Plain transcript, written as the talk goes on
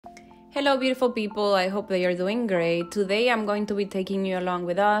Hello beautiful people, I hope that you're doing great. Today I'm going to be taking you along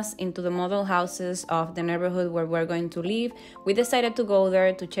with us into the model houses of the neighborhood where we're going to live. We decided to go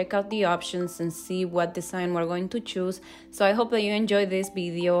there to check out the options and see what design we're going to choose. So I hope that you enjoy this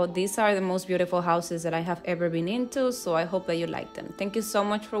video. These are the most beautiful houses that I have ever been into, so I hope that you like them. Thank you so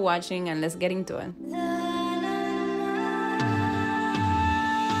much for watching and let's get into it.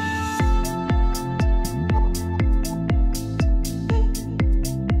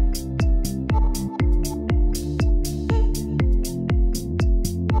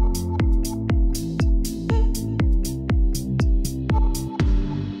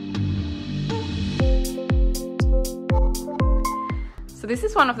 So this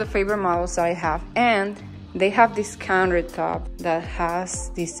is one of the favorite models that I have, and they have this countertop that has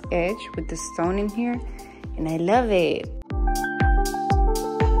this edge with the stone in here, and I love it.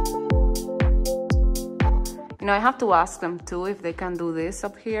 You know, I have to ask them too if they can do this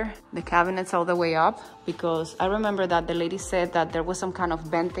up here, the cabinets all the way up, because I remember that the lady said that there was some kind of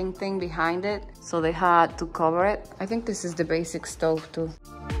venting thing behind it, so they had to cover it. I think this is the basic stove too.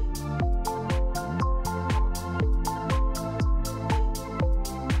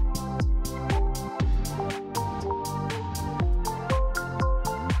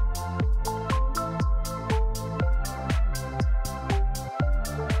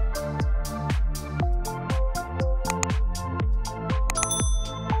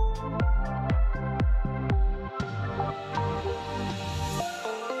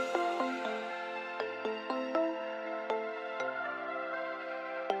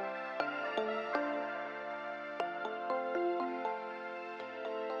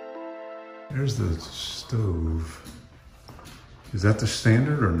 There's the stove. Is that the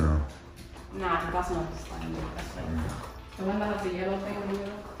standard or no? Nah, that's not the standard. That's like the one that has the yellow thing in the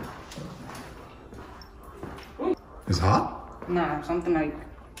middle. It's hot? Nah, something like...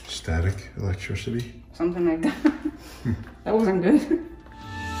 Static electricity? Something like that. That wasn't good.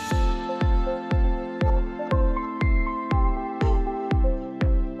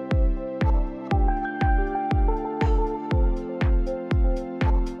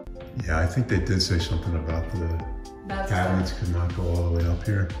 Yeah, I think they did say something about the cabinets could not go all the way up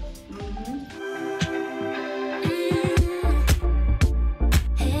here.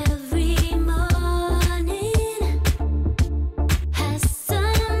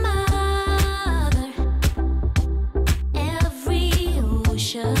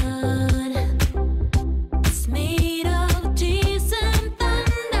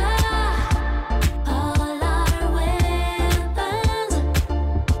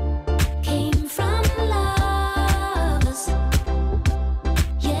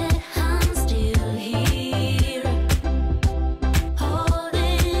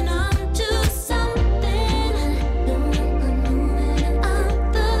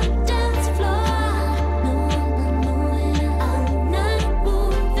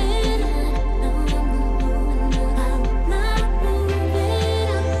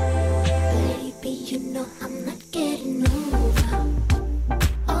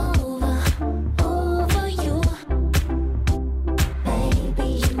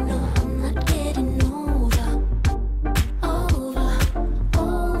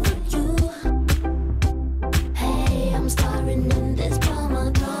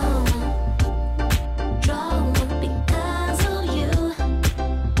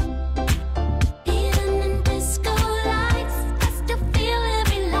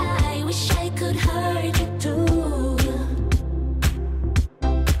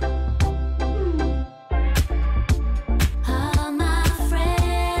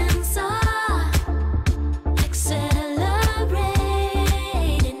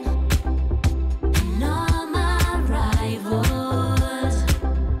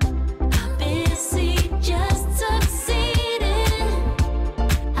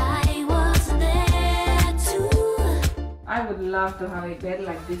 I would love to have a bed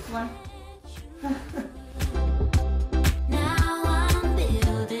like this one.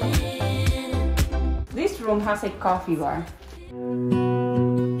 This room has a coffee bar.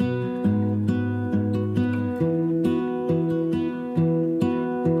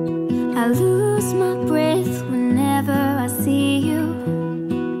 I lose my breath whenever I see you.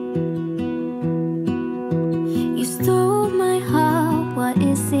 You stole my heart, what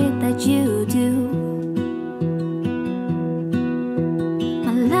is it that you do?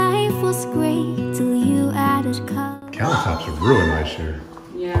 My life was great till you added color. Countertops are really nice here.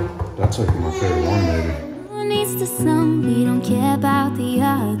 Yeah. That's like my favorite one, maybe. Who needs the sun? We don't care about the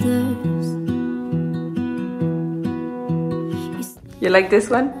others. You like this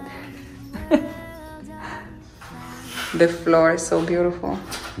one? The floor is so beautiful.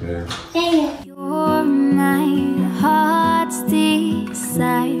 Yeah. You're my heart's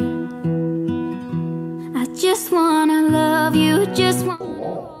desire. I just wanna love you, just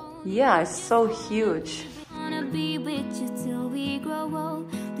wanna. Yeah, it's so huge. Wanna be with you till we grow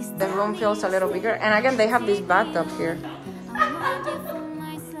old. The room feels a little bigger, and again they have this bathtub here.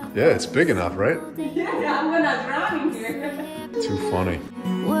 Yeah, it's big enough, right? Yeah, I'm gonna drown in here. Too funny.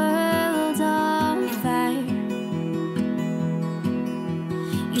 World on fire.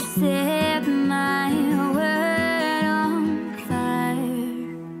 You set my world on fire.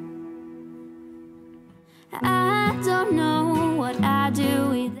 I don't know what I do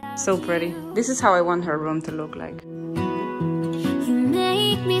without So pretty. This is how I want her room to look like. you.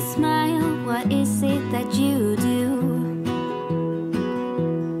 Make me smile. What is it that you do?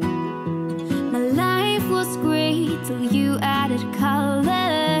 My life was great till you added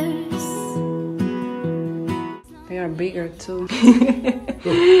colors. They are bigger too.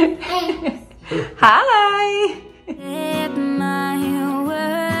 Hi! Set my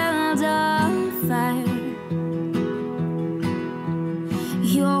world on fire.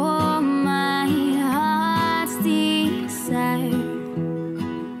 You're my heart's desire.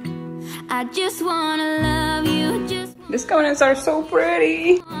 I just wanna love you, just These cabinets are so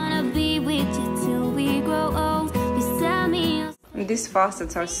pretty. wanna be with you till we grow old. Please tell me And these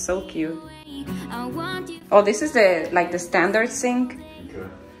faucets are so cute. I want you. Oh, this is the standard sink. Okay.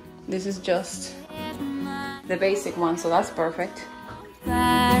 This is just the basic one, so that's perfect.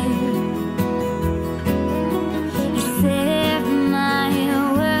 Fire. You set my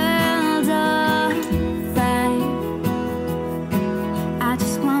world on fire. I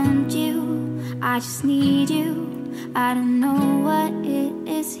just want you, I just need you. I don't know what it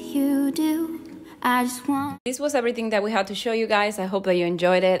is you do. I just want. This was everything that we had to show you guys. I hope that you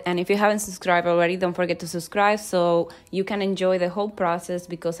enjoyed it, and if you haven't subscribed already, don't forget to subscribe so you can enjoy the whole process,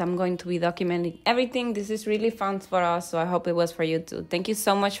 because I'm going to be documenting everything. This is really fun for us, so I hope it was for you too. Thank you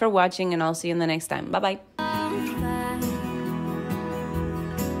so much for watching, and I'll see you in the next time. Bye bye.